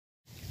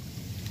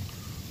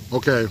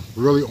Okay,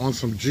 really on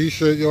some G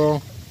shit,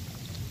 y'all.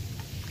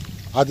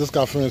 I just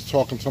got finished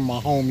talking to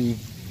my homie,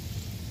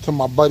 to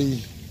my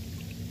buddy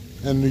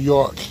in New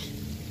York.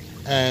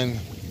 And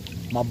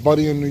my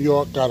buddy in New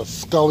York got a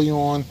Scully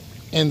on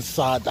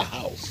inside the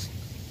house.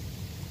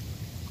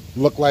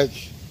 Looked like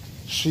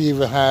she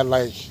even had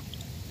like,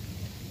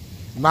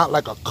 not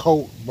like a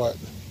coat, but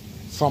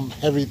some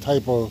heavy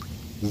type of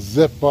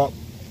zip up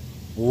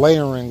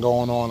layering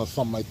going on or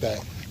something like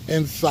that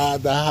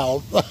inside the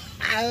house.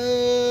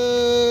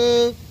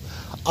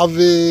 I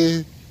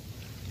mean,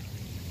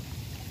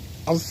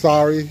 I'm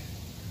sorry.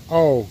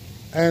 Oh,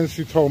 and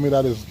she told me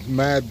that it's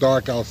mad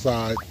dark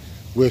outside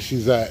where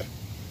she's at.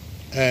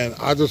 And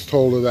I just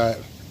told her that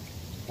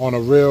on a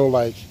real,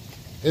 like,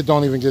 it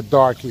don't even get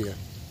dark here.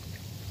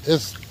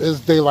 It's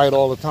daylight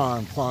all the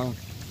time, son.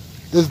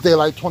 It's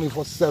daylight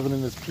 24/7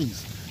 in this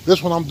piece.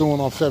 This one I'm doing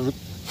on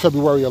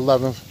February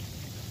 11th.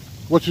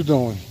 What you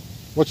doing?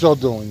 What y'all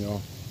doing,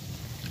 y'all?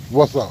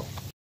 What's up?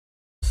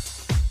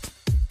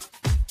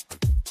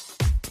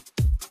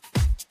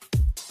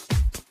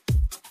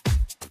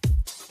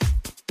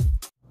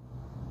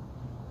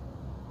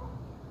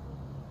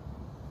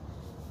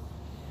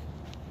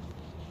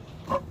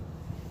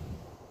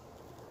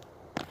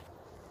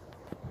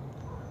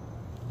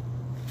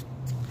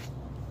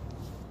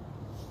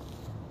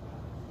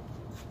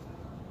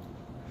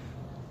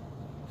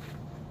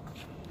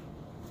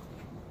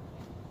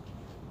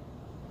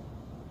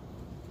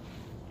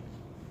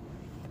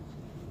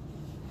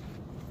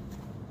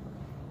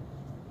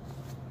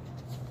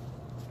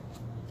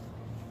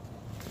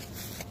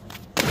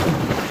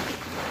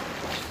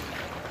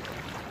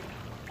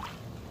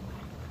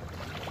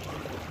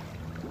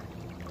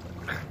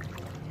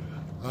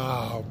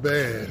 Oh,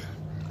 man.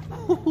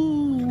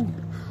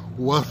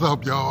 What's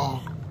up,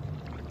 y'all?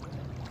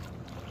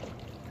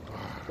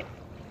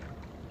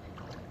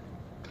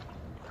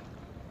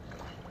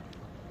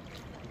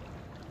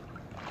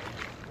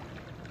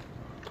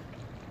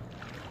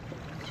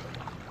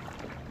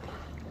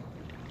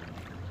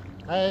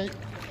 Hey.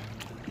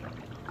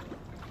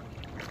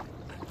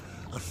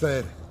 I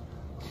said,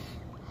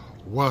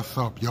 what's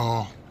up,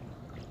 y'all?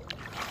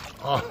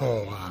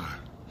 Oh,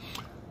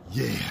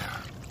 yeah.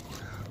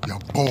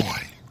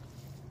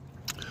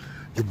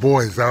 Your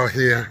boy's out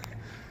here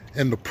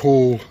in the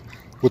pool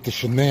with the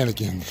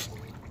shenanigans.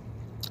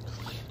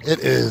 It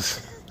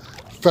is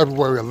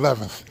February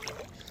 11th,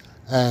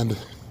 and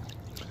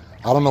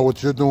I don't know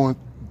what you're doing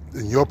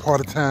in your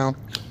part of town,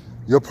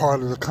 your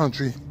part of the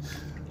country,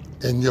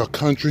 in your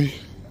country,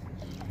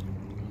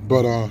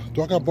 but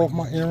do I got both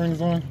my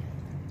earrings on?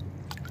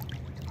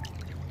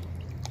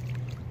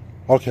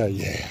 Okay,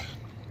 yeah,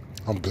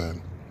 I'm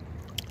good.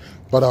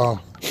 But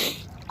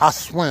I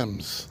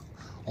swims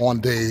on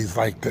days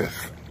like this.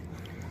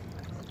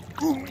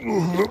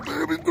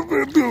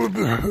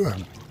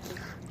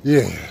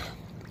 Yeah.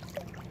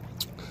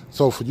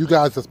 So for you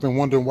guys that's been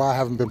wondering why I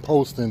haven't been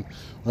posting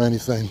or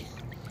anything,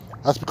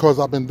 that's because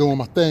I've been doing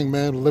my thing,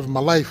 man, living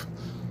my life,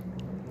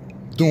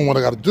 doing what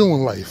I got to do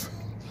in life.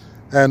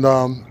 And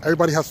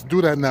everybody has to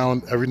do that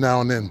every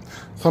now and then.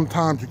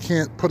 Sometimes you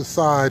can't put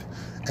aside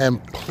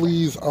and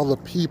please other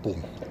people.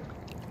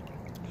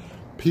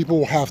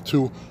 People have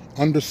to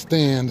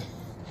understand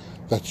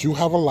that you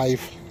have a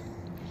life,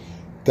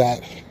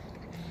 that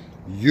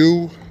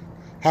you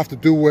have to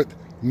do what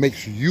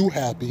makes you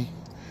happy.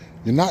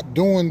 You're not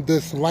doing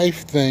this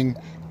life thing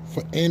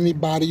for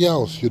anybody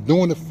else. You're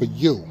doing it for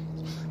you.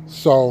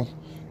 So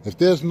if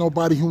there's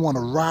nobody who want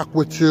to rock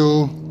with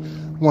you,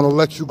 want to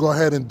let you go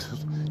ahead and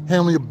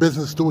handle your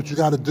business, do what you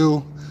got to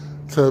do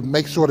to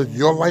make sure that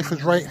your life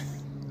is right,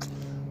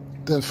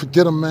 then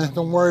forget them, man.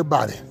 Don't worry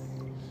about it.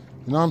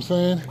 You know what I'm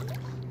saying?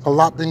 A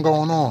lot been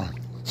going on.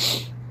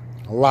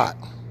 A lot.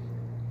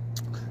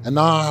 And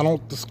nah, I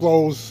don't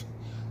disclose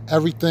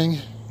everything.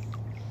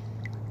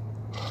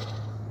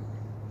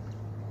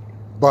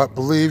 But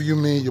believe you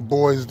me, your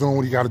boy is doing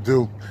what he got to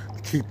do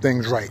to keep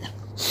things right.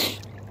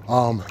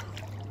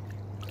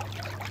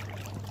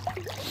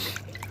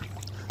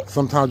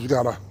 Sometimes you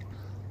got to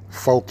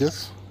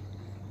focus.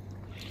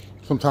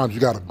 Sometimes you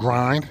got to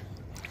grind.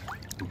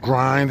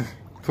 Grind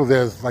till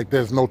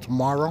there's no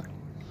tomorrow.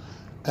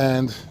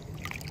 And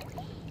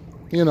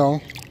you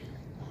know,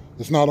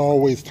 it's not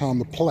always time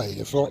to play.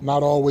 It's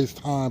not always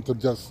time to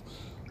just,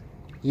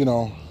 you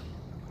know,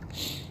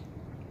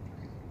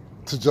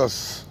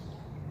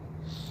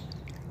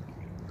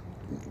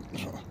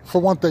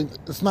 for one thing,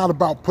 it's not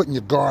about putting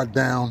your guard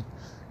down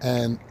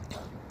and,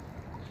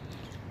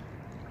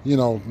 you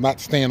know, not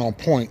staying on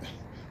point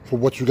for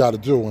what you got to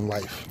do in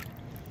life.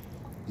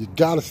 You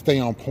got to stay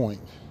on point.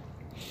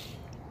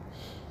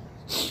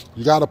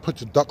 You got to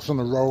put your ducks in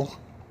a row.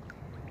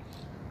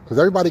 Because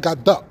everybody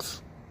got ducks.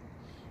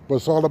 But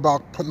it's all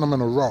about putting them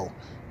in a row.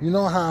 You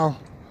know how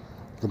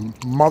the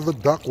mother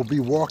duck will be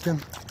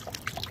walking?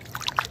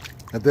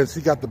 And then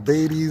she got the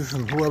babies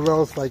and whoever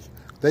else, like,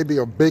 they be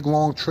a big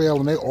long trail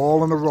and they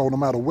all in a row. No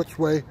matter which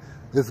way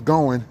it's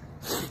going,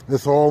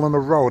 it's all in a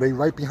row. They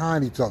right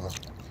behind each other.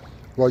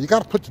 Well, you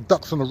got to put your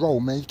ducks in a row,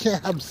 man. You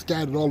can't have them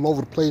scattered all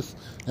over the place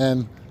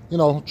and, you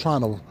know,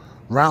 trying to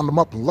round them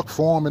up and look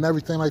for them and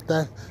everything like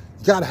that.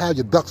 You got to have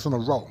your ducks in a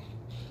row.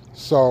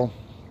 So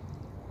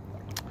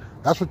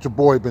that's what your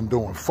boy been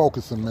doing,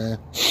 focusing, man.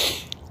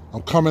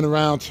 I'm coming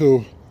around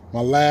to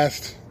my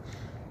last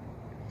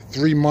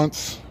 3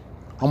 months,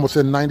 almost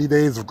in 90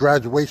 days of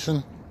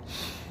graduation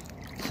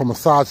from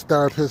massage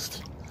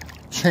therapist,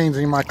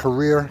 changing my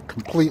career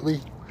completely,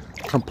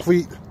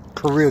 complete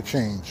career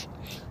change.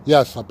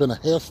 Yes, I've been a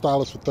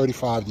hairstylist for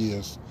 35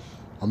 years,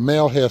 a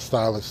male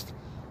hairstylist,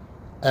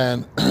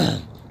 and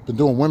been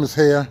doing women's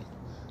hair.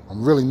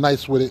 I'm really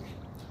nice with it.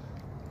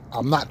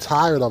 I'm not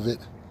tired of it.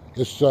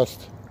 It's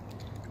just,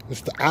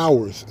 it's the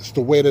hours. It's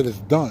the way that it's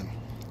done.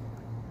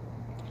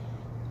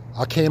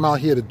 I came out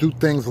here to do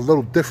things a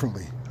little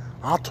differently.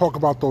 I'll talk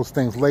about those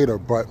things later,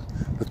 but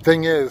the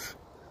thing is,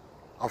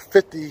 I'm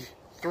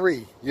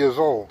 53 years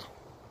old.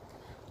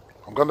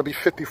 I'm going to be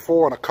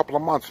 54 in a couple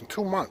of months, in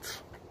 2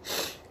 months.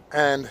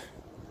 And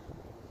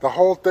the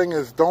whole thing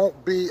is,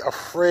 don't be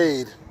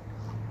afraid,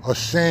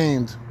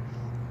 ashamed,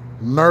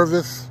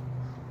 nervous,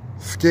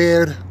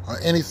 scared, or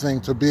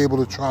anything to be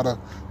able to try to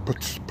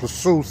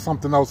pursue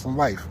something else in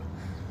life.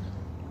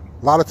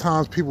 A lot of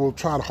times people will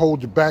try to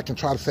hold you back and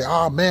try to say,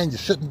 oh man, you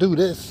shouldn't do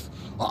this.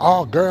 Or,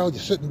 oh girl, you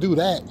shouldn't do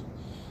that.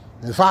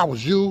 And if I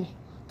was you,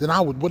 then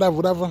I would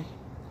whatever.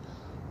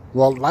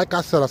 Well, like I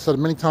said it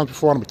many times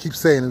before, and I'm going to keep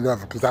saying it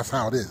ever, because that's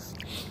how it is.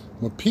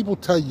 When people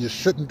tell you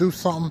shouldn't do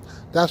something,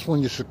 that's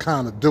when you should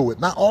kind of do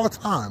it. Not all the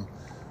time.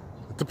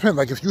 It depends.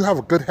 Like if you have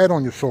a good head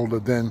on your shoulder,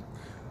 then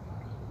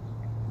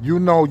you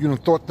know you done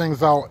thought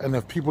things out, and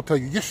if people tell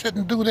you, you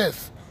shouldn't do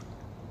this,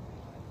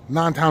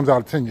 9 times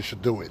out of 10 you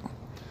should do it.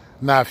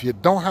 Now, if you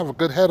don't have a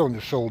good head on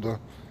your shoulder,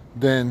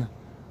 then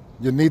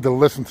you need to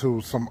listen to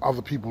some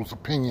other people's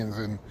opinions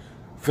and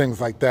things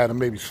like that and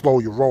maybe slow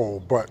your roll.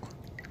 But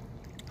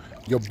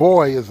your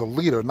boy is a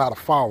leader, not a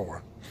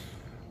follower.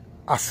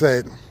 I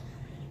said,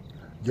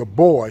 your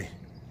boy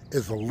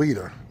is a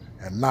leader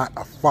and not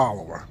a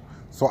follower.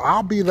 So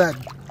I'll be that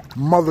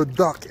mother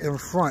duck in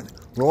front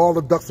where all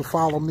the ducks will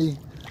follow me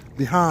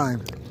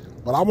behind.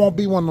 But I won't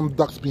be one of them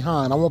ducks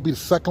behind. I won't be the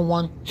second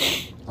one.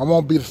 I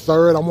won't be the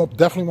third.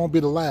 Definitely won't be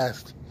the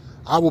last.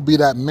 I will be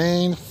that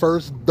main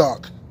first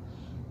duck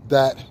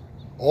that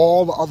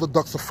all the other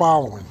ducks are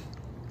following.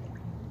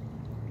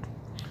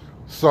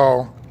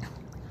 So,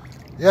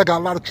 yeah, I got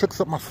a lot of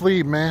tricks up my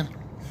sleeve, man.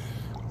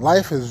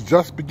 Life is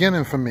just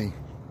beginning for me.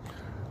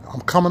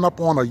 I'm coming up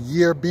on a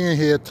year being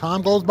here.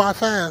 Time goes by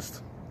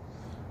fast.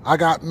 I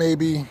got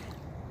maybe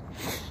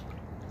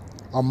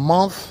a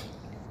month.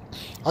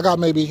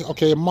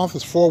 A month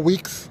is 4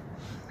 weeks.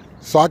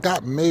 So I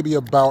got maybe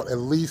about at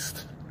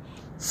least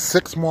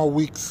 6 more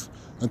weeks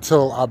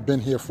until I've been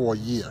here for a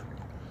year.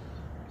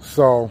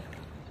 So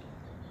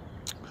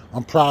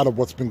I'm proud of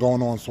what's been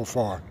going on so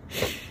far.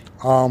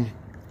 I'm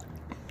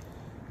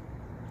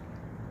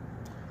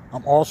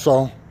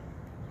also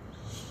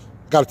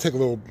got to take a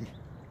little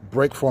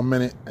break for a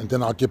minute, and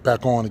then I'll get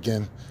back on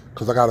again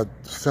because I got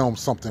to film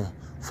something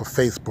for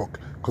Facebook,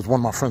 because one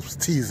of my friends was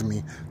teasing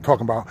me,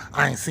 talking about,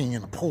 I ain't seen you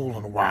in the pool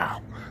in a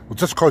while. Well,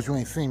 just because you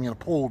ain't seen me in the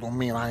pool don't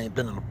mean I ain't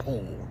been in the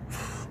pool.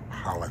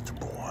 Holla at your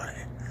boy.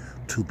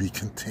 To be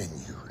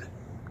continued.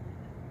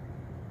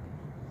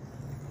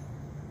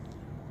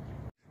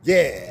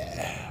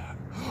 Yeah.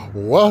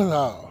 What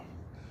up?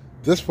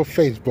 This for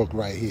Facebook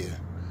right here.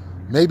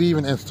 Maybe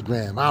even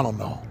Instagram. I don't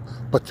know.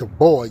 But your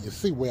boy, you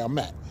see where I'm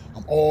at.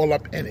 I'm all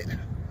up in it.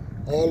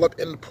 All up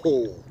in the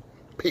pool.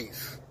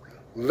 Peace.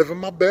 Living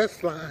my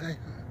best life.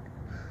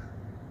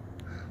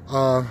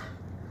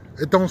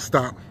 It don't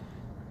stop.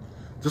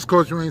 Just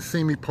because you ain't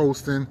seen me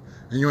posting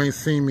and you ain't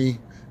seen me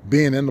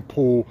being in the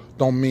pool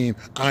don't mean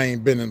I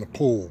ain't been in the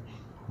pool.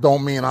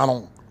 Don't mean I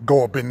don't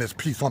go up in this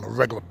piece on a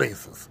regular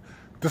basis.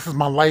 This is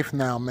my life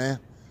now, man.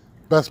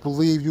 Best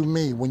believe you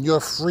me. When you're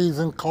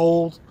freezing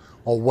cold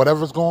or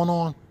whatever's going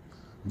on,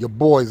 your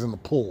boy's in the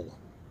pool.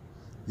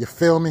 You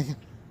feel me?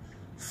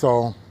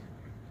 So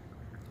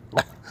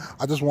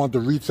I just wanted to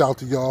reach out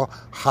to y'all,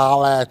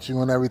 holla at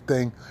you and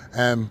everything.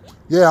 And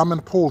yeah, I'm in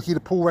the pool,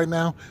 heated pool right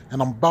now,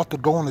 and I'm about to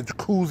go in the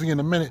jacuzzi in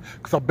a minute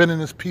because I've been in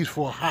this piece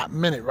for a hot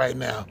minute right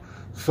now.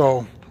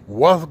 So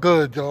what's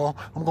good, y'all?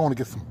 I'm going to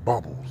get some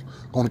bubbles.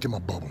 Going to get my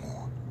bubble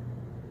on.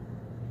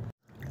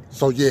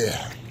 So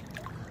yeah,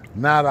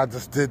 now that I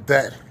just did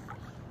that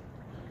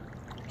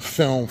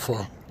film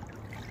for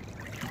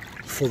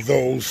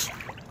those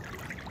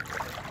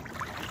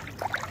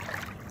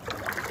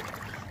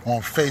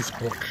on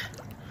Facebook,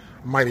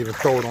 I might even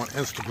throw it on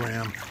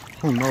Instagram.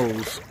 Who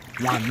knows?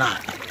 Why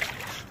not?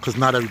 Because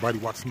not everybody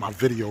watches my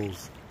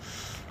videos.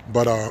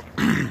 But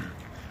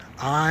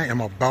I am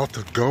about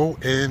to go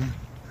in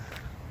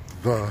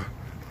the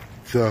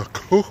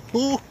jacuzzi.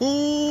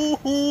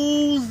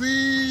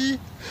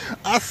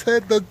 I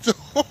said the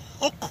jacuzzi.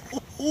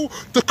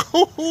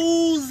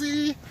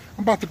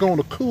 I'm about to go in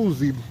the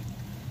jacuzzi.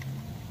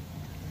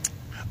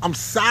 I'm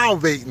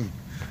salivating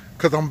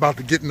because I'm about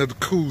to get in the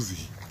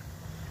jacuzzi.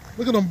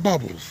 Look at them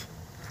bubbles.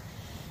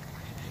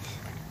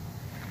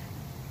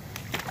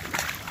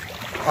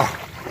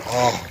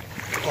 Oh,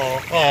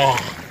 oh, oh.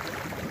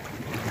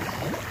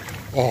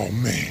 Oh,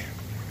 man.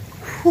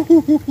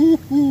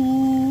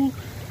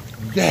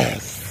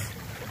 Yes.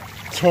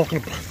 Talking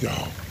about,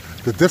 y'all,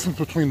 the difference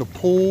between the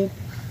pool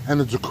and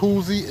the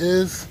jacuzzi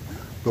is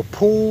the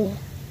pool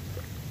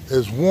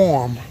is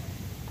warm,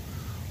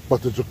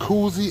 but the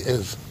jacuzzi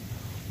is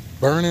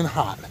burning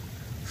hot.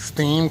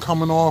 Steam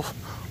coming off,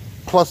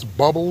 plus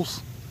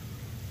bubbles.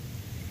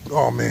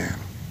 Oh, man.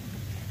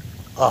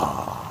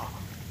 I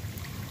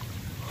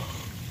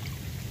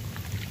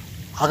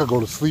could go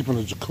to sleep in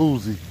a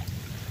jacuzzi.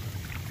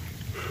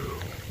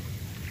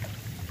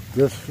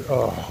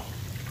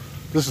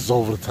 This is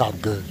over the top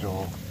good,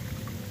 y'all.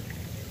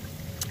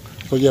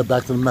 So yeah,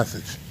 back to the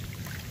message.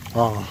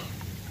 So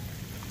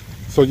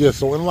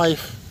in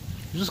life,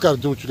 you just got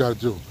to do what you got to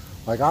do.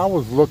 Like, I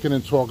was looking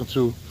and talking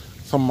to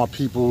some of my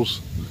peoples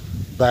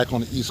back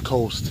on the East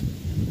Coast,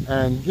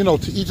 and you know,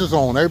 to each his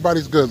own.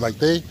 Everybody's good. Like,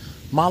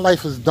 my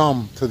life is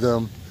dumb to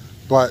them,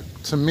 but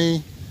to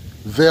me,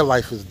 their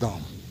life is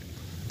dumb.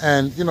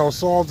 And you know,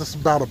 it's all just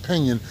about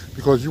opinion,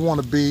 because you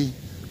want to be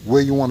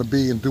where you want to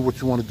be and do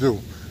what you want to do.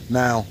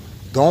 Now,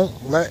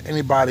 don't let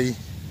anybody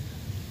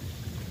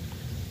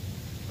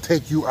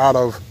take you out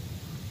of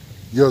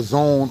your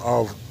zone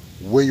of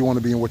where you want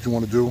to be and what you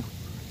want to do.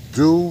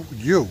 Do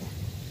you.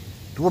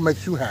 Do what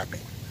makes you happy.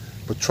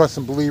 But trust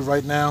and believe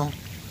right now,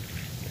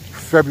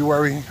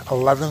 February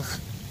 11th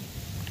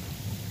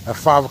at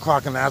 5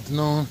 o'clock in the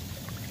afternoon,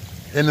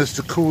 in this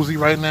jacuzzi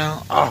right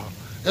now. Oh,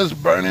 it's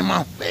burning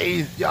my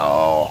face,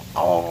 y'all.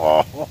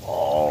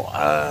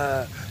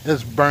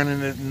 It's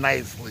burning it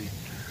nicely.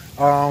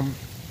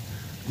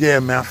 Yeah,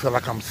 man, I feel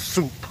like I'm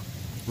soup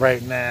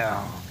right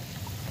now.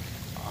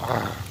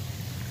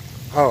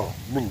 Oh,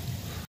 move.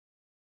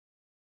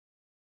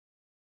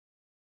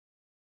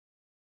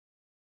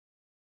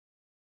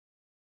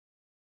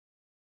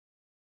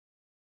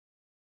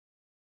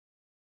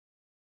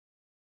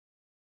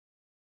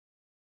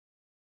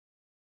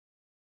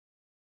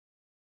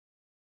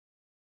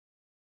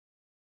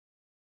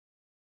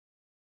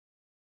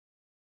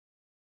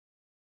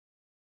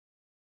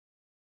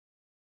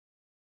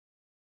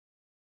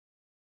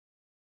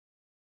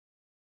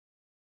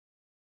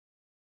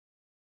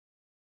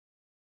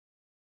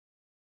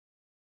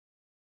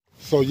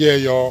 So yeah,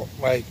 y'all,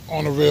 like,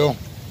 on the real,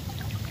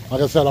 like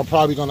I said, I'm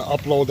probably gonna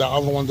upload that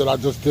other one that I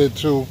just did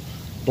too,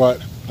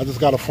 but I just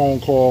got a phone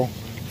call,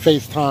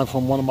 FaceTime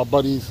from one of my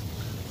buddies,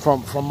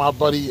 from my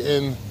buddy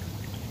in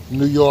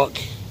New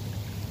York,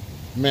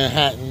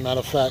 Manhattan, matter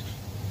of fact,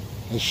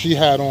 and she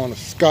had on a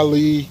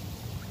Scully,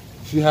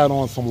 she had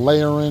on some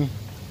layering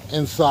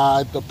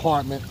inside the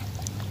apartment,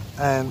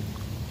 and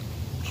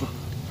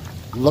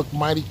looked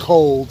mighty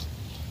cold,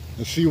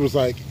 and she was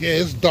like, yeah,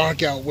 it's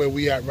dark out where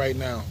we at right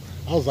now.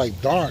 I was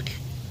like, dark?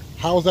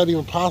 How is that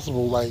even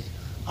possible? Like,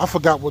 I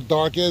forgot what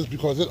dark is,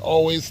 because it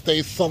always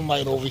stays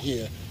sunlight over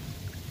here.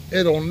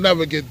 It'll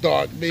never get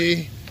dark,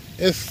 B.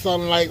 It's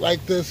sunlight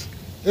like this.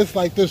 It's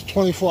like this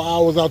 24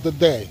 hours out the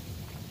day.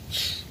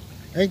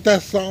 Ain't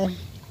that something?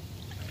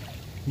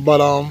 But,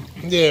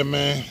 yeah,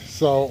 man.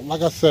 So,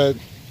 like I said,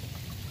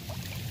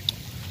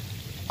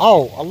 a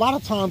lot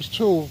of times,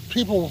 too,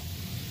 people,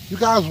 you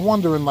guys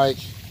wondering, like,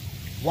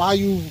 why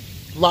you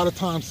a lot of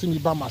times see me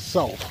by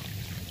myself.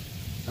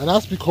 And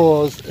that's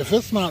because if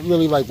it's not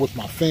really like with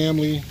my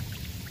family,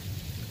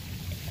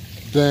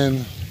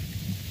 then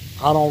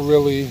I don't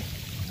really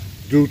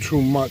do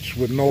too much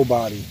with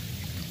nobody,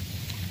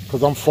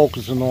 because I'm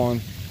focusing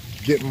on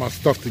getting my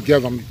stuff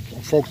together. I'm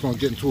focusing on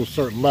getting to a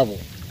certain level.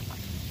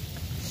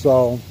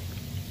 So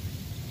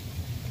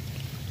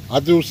I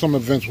do some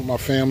events with my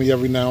family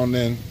every now and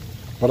then,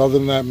 but other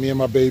than that, me and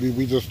my baby,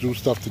 we just do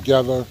stuff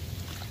together,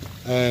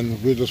 and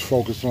we're just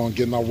focused on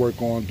getting our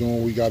work on, doing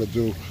what we got to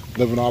do,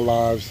 living our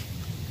lives.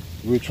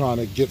 We're trying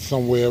to get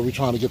somewhere. We're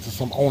trying to get to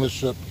some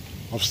ownership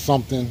of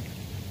something.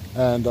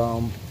 And,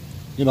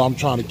 you know, I'm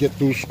trying to get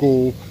through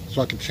school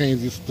so I can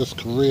change this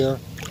career.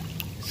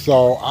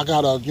 So I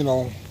got to, you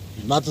know,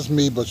 not just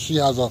me, but she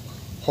has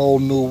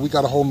we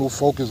got a whole new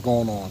focus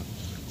going on.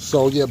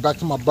 So, yeah, back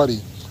to my buddy.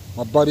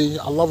 My buddy,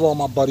 I love all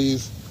my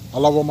buddies. I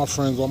love all my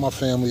friends, all my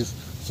families.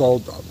 So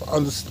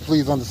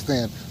please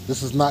understand,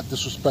 this is not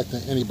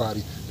disrespecting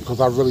anybody,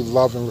 because I really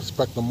love and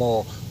respect them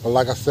all. But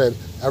like I said,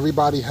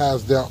 everybody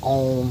has their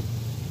own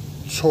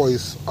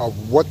choice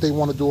of what they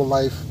want to do in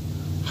life,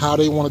 how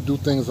they want to do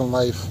things in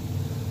life,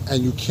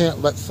 and you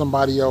can't let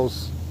somebody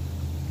else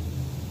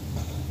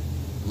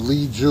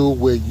lead you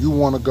where you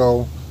want to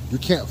go. You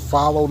can't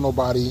follow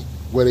nobody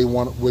where you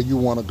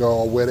want to go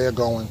or where they're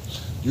going.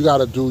 You got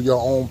to do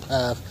your own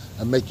path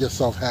and make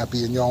yourself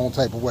happy in your own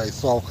type of way.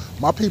 So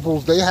my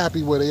peoples, they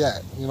happy where they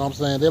at. You know what I'm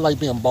saying? They like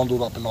being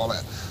bundled up and all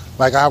that.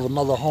 Like, I have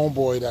another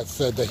homeboy that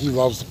said that he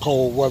loves the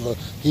cold weather.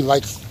 He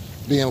likes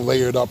being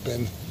layered up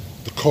in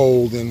the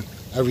cold and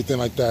everything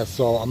like that.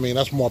 So, I mean,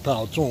 that's more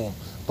power to him.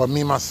 But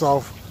me,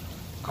 myself,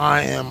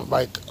 I am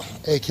like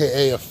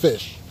AKA a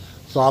fish.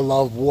 So I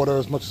love water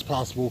as much as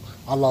possible.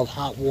 I love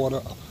hot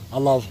water.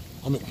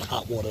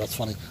 Hot water, that's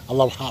funny. I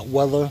love hot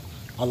weather.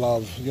 I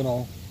love, you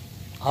know,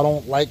 I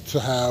don't like to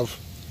have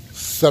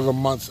 7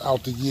 months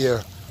out the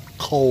year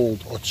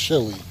cold or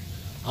chilly.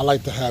 I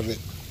like to have it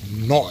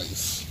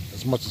noise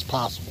as much as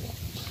possible.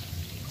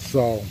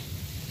 So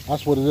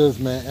that's what it is,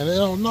 man.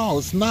 And no,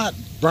 it's not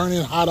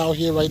burning hot out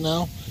here right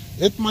now.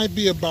 It might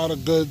be about a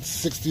good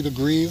 60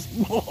 degrees.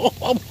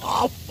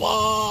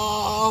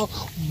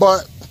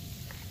 But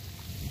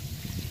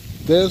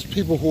there's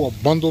people who are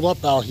bundled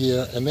up out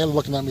here and they're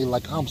looking at me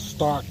like I'm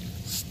stark,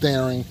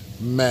 staring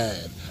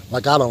mad.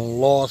 Like I done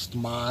lost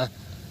my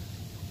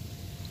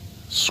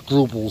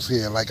scruples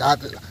here. Like I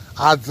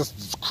just,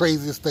 it's the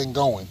craziest thing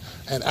going.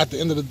 And at the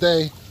end of the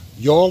day,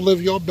 y'all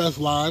live your best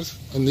lives,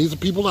 and these are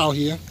people out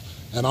here,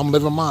 and I'm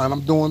living mine.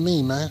 I'm doing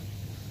me, man.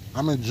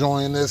 I'm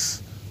enjoying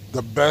this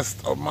the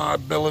best of my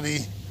ability.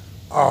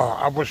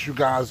 I wish you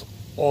guys,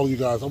 all you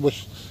guys, I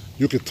wish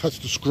you could touch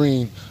the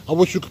screen. I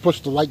wish you could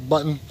push the like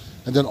button,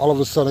 and then all of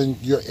a sudden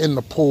you're in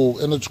the pool,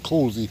 in the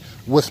jacuzzi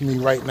with me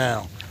right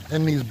now,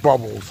 in these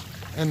bubbles,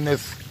 in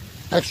this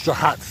extra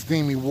hot,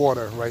 steamy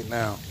water right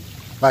now.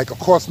 Like, of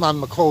course, not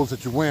in the clothes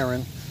that you're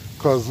wearing,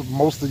 because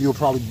most of you are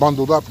probably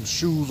bundled up with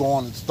shoes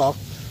on and stuff,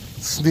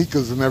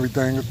 sneakers and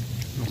everything,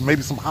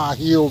 maybe some high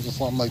heels or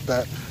something like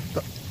that.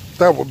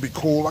 That would be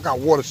cool. I got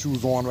water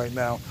shoes on right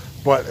now.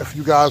 But if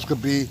you guys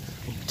could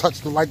touch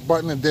the like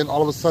button and then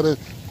all of a sudden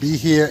be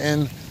here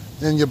in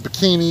your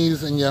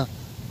bikinis and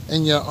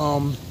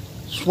your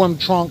swim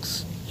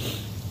trunks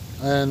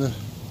and,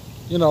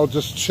 you know,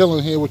 just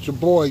chilling here with your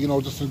boy, you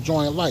know, just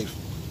enjoying life.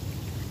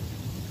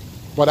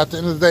 But at the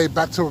end of the day,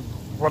 back to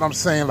what I'm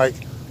saying, like,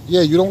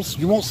 yeah, you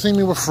won't see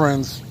me with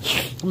friends.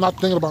 I'm not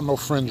thinking about no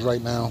friends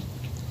right now.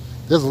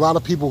 There's a lot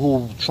of people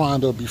who are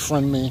trying to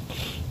befriend me,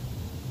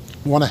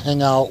 want to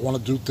hang out, want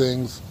to do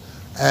things,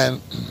 and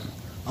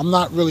I'm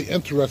not really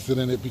interested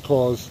in it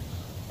because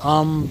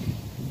I'm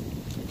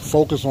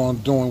focused on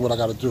doing what I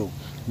got to do.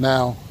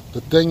 Now,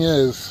 the thing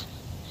is,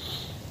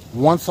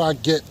 once I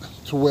get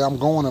to where I'm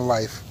going in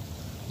life,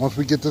 once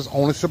we get this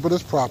ownership of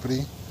this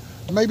property,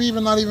 maybe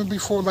even not even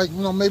before, like,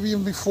 you know, maybe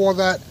even before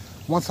that,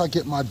 once I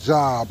get my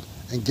job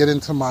and get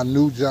into my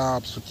new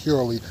job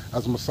securely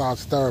as a massage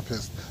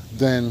therapist,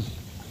 then,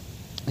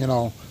 you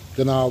know,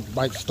 then I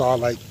might start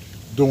like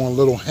doing a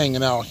little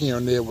hanging out here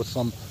and there with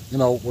some, you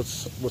know, with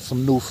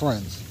some new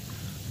friends.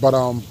 But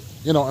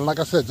you know, and like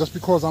I said, just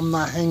because I'm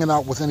not hanging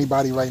out with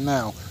anybody right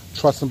now,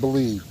 trust and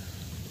believe,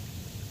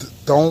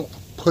 don't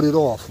put it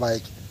off.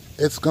 Like,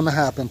 it's gonna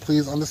happen.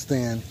 Please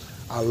understand.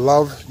 I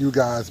love you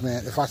guys,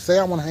 man. If I say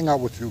I want to hang out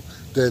with you,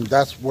 then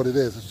that's what it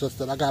is. It's just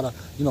that I gotta,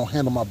 you know,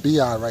 handle my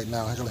BI right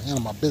now. I gotta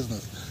handle my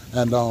business.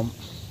 And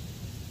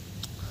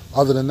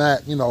other than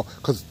that, you know,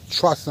 because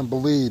trust and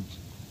believe,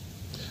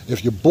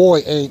 if your boy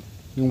ain't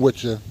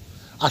with you,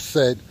 I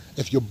said,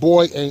 if your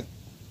boy ain't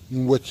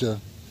with you,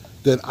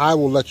 then I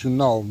will let you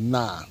know,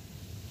 nah,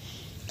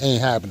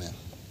 ain't happening.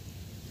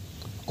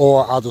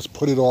 Or I'll just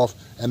put it off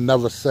and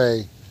never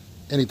say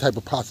any type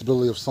of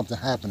possibility of something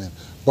happening.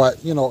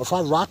 But, you know, if I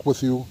rock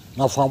with you,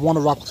 now if I want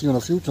to rock with you in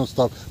the future and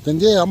stuff, then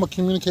yeah, I'm going to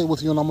communicate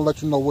with you and I'm going to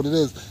let you know what it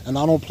is. And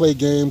I don't play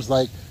games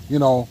like, you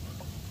know,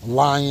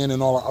 lying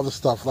and all the other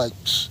stuff. Like,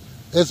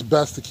 it's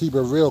best to keep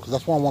it real, because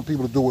that's what I want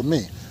people to do with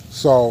me.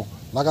 So,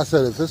 like I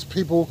said, if it's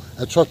people,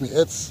 and trust me,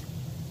 it's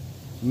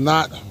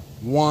not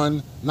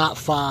one, not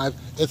five,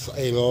 it's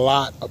a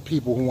lot of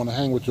people who want to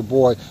hang with your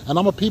boy. And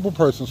I'm a people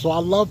person, so I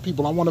love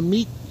people. I want to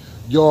meet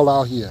y'all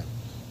out here.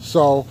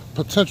 So,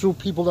 potential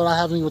people that I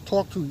haven't even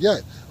talked to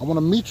yet, I want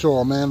to meet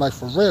y'all, man, like,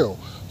 for real.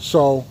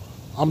 So,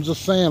 I'm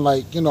just saying,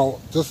 like, you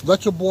know, just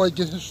let your boy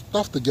get his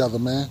stuff together,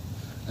 man.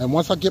 And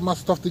once I get my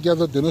stuff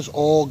together, then it's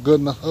all good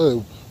in the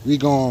hood. We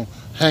gonna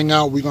hang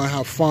out, we gonna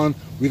have fun,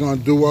 we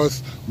gonna do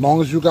us. As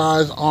long as you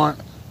guys aren't,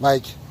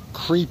 like,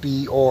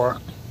 creepy or,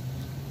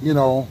 you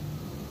know,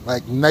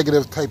 like,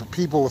 negative type of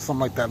people or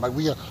something like that. Like,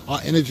 our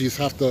energies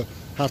have to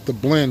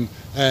blend.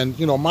 And,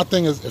 you know, my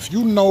thing is, if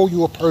you know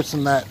you're a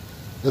person that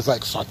is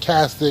like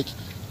sarcastic,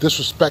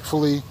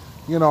 disrespectfully,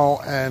 you know,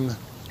 and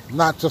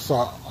not just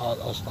a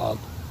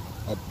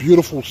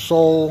beautiful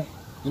soul,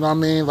 you know what I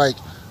mean? Like,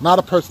 not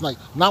a person, like,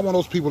 not one of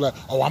those people that,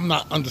 oh, I'm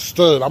not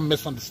understood, I'm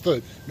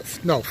misunderstood.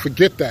 No,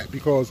 forget that,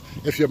 because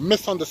if you're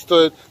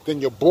misunderstood,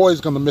 then your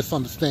boy's gonna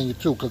misunderstand you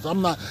too, because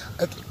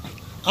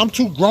I'm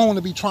too grown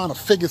to be trying to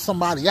figure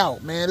somebody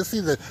out, man. It's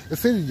either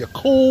you're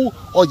cool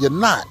or you're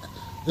not.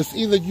 It's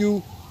either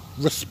you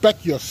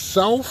respect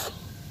yourself,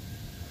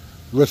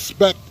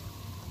 respect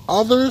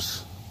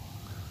others,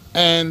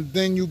 and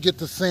then you get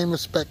the same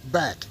respect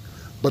back.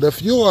 But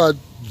if you're a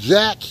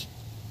jack,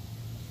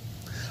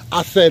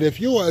 I said, if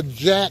you're a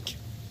jack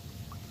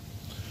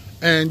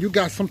and you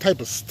got some type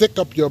of stick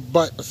up your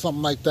butt or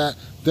something like that,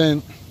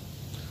 then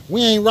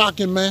we ain't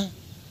rocking, man.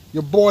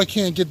 Your boy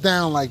can't get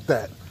down like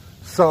that.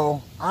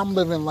 So I'm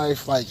living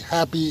life like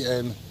happy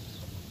and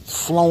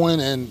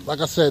flowing, and like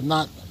I said,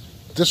 not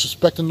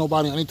disrespecting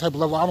nobody on any type of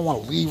level. I don't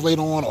want to leave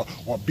later on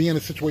or be in a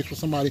situation with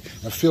somebody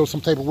and feel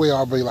some type of way.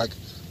 I'll be like,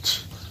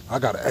 I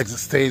got to exit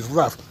stage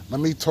left. Let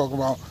me tell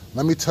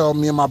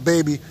me and my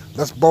baby,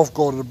 let's both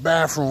go to the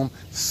bathroom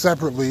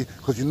separately,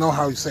 because you know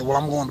how you say, well,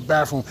 I'm going to the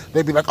bathroom.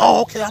 They be like,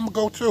 oh, okay, I'm going to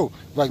go too.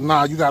 Like,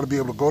 nah, you got to be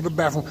able to go to the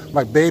bathroom.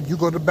 Like, babe, you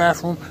go to the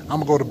bathroom, I'm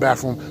going to go to the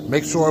bathroom.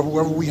 Make sure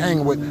whoever we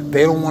hanging with,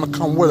 they don't want to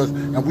come with us,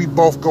 and we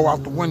both go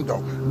out the window.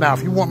 Now,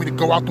 if you want me to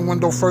go out the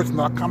window first and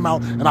I come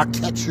out and I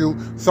catch you,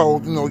 so,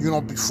 you know, you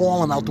don't be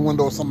falling out the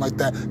window or something like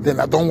that, then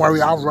don't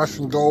worry, I'll rush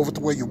and go over to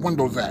where your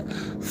window's at.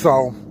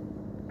 So,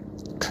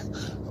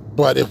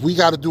 but if we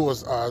got to do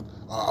a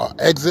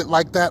exit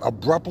like that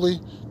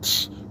abruptly,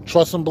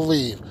 trust and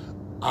believe,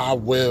 I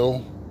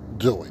will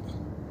do it.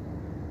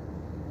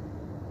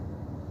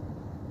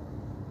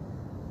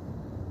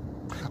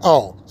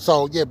 Oh,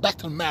 so yeah, back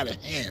to the matter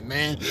at hand,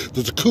 man.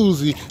 The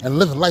jacuzzi and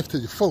living life to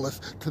your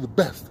fullest, to the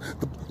best.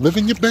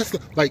 Living your best.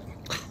 Like,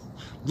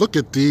 look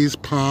at these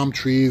palm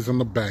trees in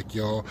the back,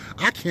 y'all.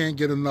 I can't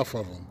get enough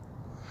of them.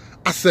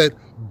 I said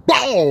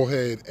bald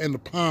head and the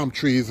palm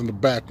trees in the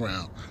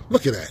background.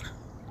 Look at that.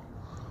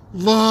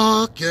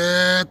 Look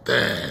at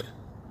that.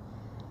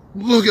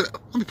 Look at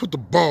that. Let me put the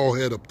bald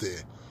head up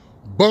there.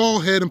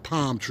 Bald head and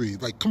palm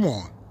trees. Like, come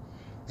on.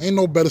 Ain't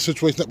no better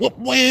situation. Well,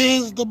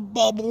 where's the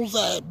bubbles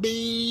at,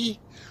 B?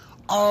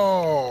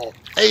 Oh,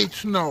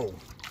 H no.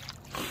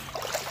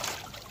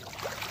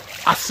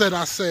 I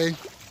say.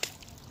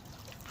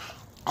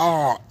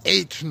 Oh,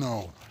 H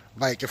no.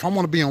 Like, if I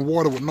want to be in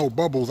water with no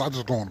bubbles, I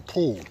just go in the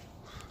pool.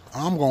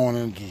 I'm going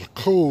into the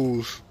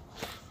pools,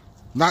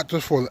 not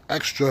just for the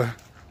extra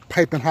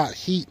piping hot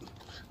heat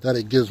that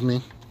it gives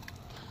me,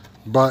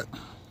 but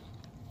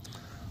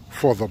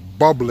for the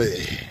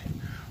bubbly.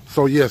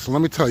 So yes,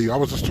 let me tell you, I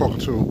was just talking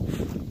to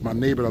my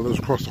neighbor that lives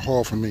across the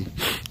hall from me,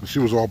 and she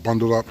was all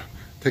bundled up,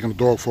 taking the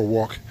dog for a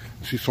walk.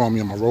 She saw me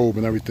in my robe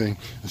and everything,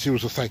 and she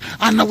was just like,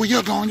 I know where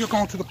you're going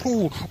to the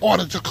pool or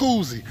the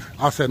jacuzzi.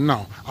 I said,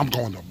 no, I'm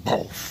going to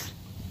both.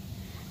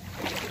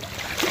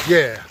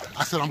 Yeah,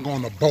 I said I'm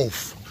going to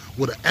both,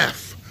 with an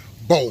F,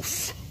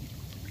 both.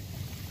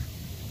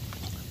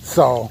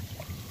 So,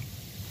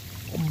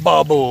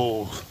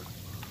 bubbles.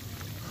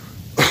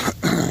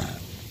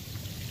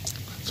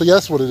 So yeah,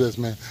 that's what it is,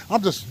 man.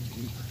 I'm just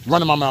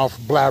running my mouth,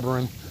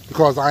 blabbering,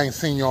 because I ain't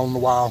seen y'all in a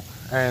while.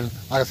 And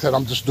like I said,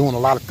 I'm just doing a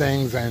lot of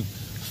things and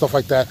stuff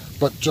like that.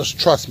 But just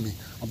trust me,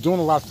 I'm doing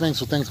a lot of things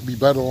so things will be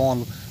better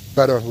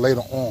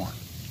later on.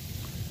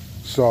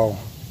 So,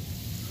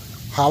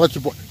 holla at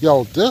your boy.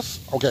 Yo, this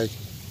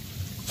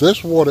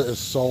water is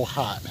so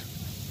hot.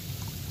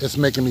 It's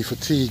making me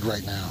fatigued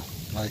right now.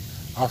 Like,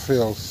 I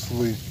feel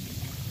sleep.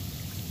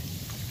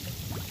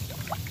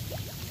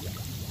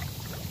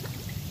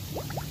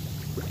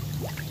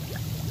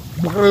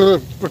 I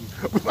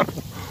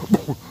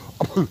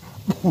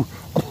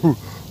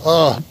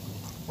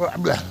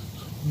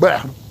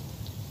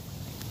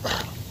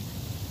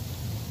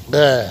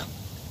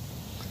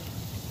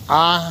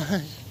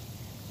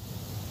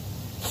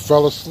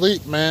fell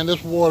asleep, man.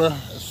 This water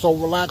is so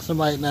relaxing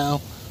right now.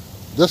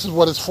 This is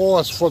what it's for.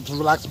 It's for to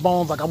relax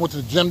bones. Like, I went to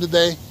the gym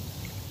today.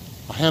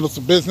 I handled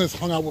some business,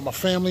 hung out with my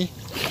family.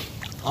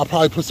 I'll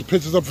probably put some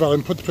pictures up if I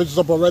didn't put the pictures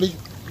up already.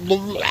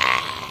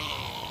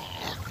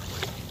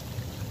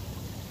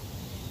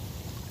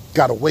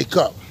 Gotta wake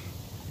up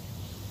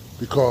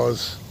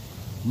because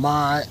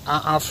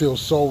I feel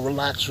so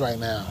relaxed right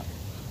now.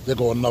 There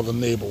go another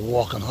neighbor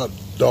walking her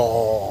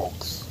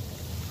dogs.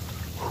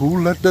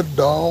 Who let the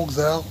dogs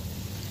out?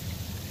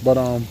 But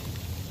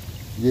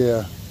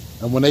yeah.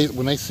 And when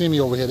they see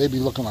me over here, they be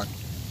looking like,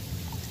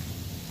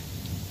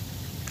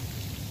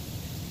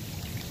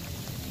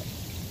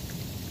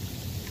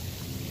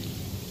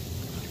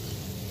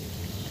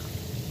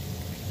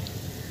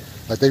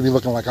 they be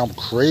looking like I'm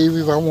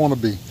crazy as I want to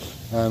be.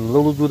 And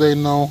little do they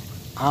know,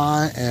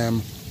 I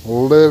am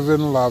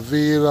living la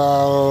vida.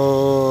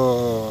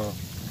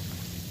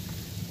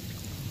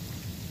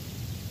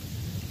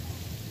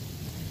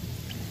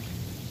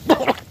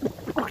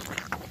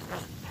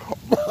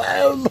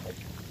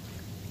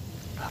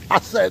 I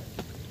said,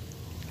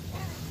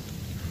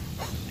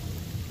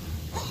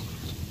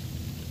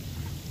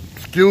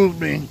 excuse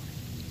me,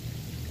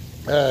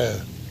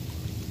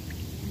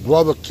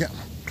 brother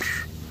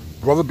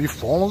be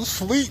falling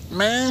asleep,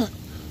 man.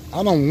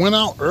 I done went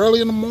out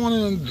early in the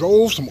morning and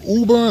drove some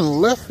Uber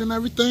and Lyft and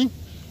everything.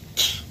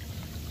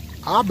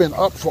 I've been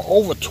up for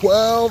over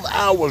 12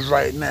 hours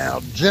right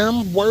now.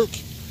 Gym, work,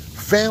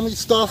 family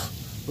stuff,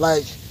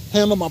 like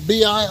handle my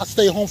BI. I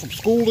stayed home from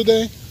school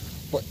today,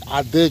 but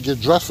I did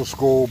get dressed for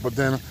school, but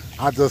then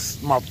my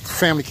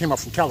family came up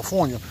from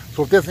California.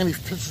 So if there's any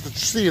pictures that you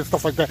see and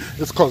stuff like that,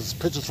 it's because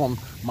it's pictures from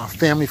my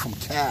family from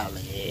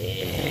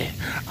Cali.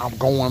 I'm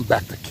going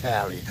back to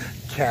Cali.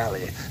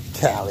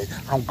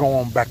 I'm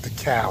going back to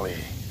Cali.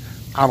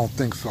 I don't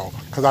think so,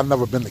 because I've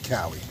never been to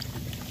Cali.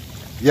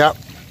 Yep,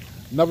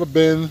 never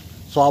been,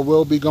 so I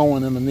will be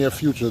going in the near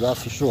future,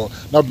 that's for sure.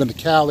 Never been to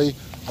Cali,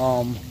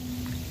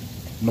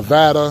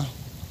 Nevada,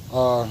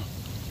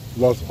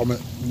 Las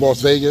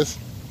Vegas.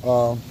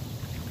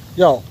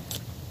 Yo,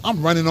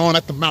 I'm running on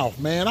at the mouth,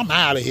 man. I'm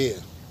out of here.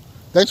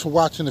 Thanks for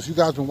watching. If you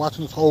guys been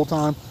watching this whole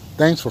time,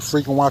 Thanks for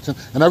freaking watching.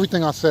 And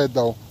everything I said,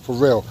 though, for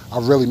real, I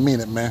really mean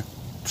it, man.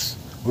 Psst,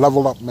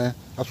 level up, man.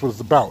 That's what it's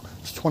about.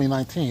 It's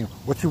 2019.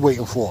 What you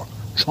waiting for?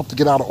 Trump to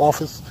get out of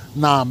office?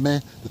 Nah,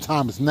 man. The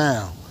time is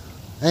now.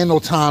 Ain't no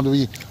time to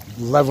be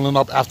leveling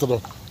up after the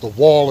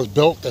wall is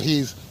built, that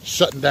he's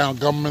shutting down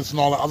governments and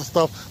all that other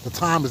stuff. The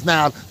time is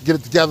now to get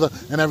it together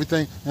and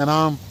everything. And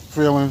I'm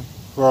feeling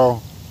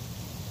so...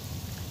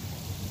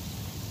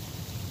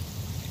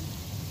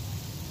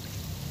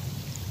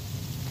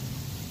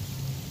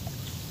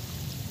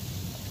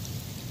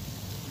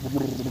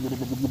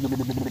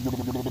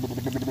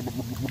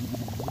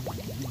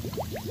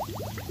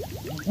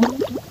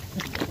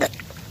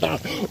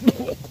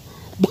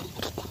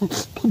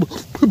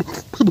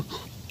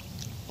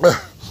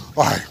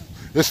 All right,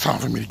 it's time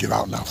for me to get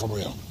out now, for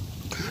real.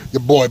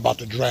 Your boy about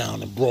to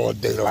drown in broad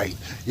daylight,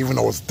 even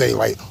though it's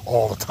daylight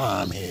all the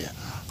time here.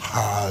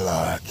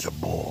 Holla at your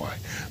boy.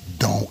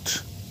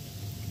 Don't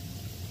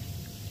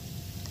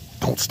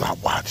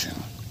stop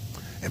watching.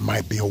 It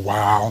might be a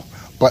while,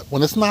 but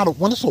when it's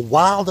a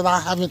while that I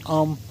haven't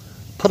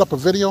put up a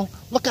video,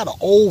 look at an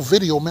old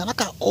video, man. I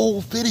got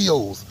old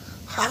videos.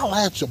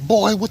 Holla at your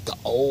boy with the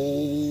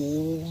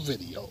old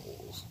video.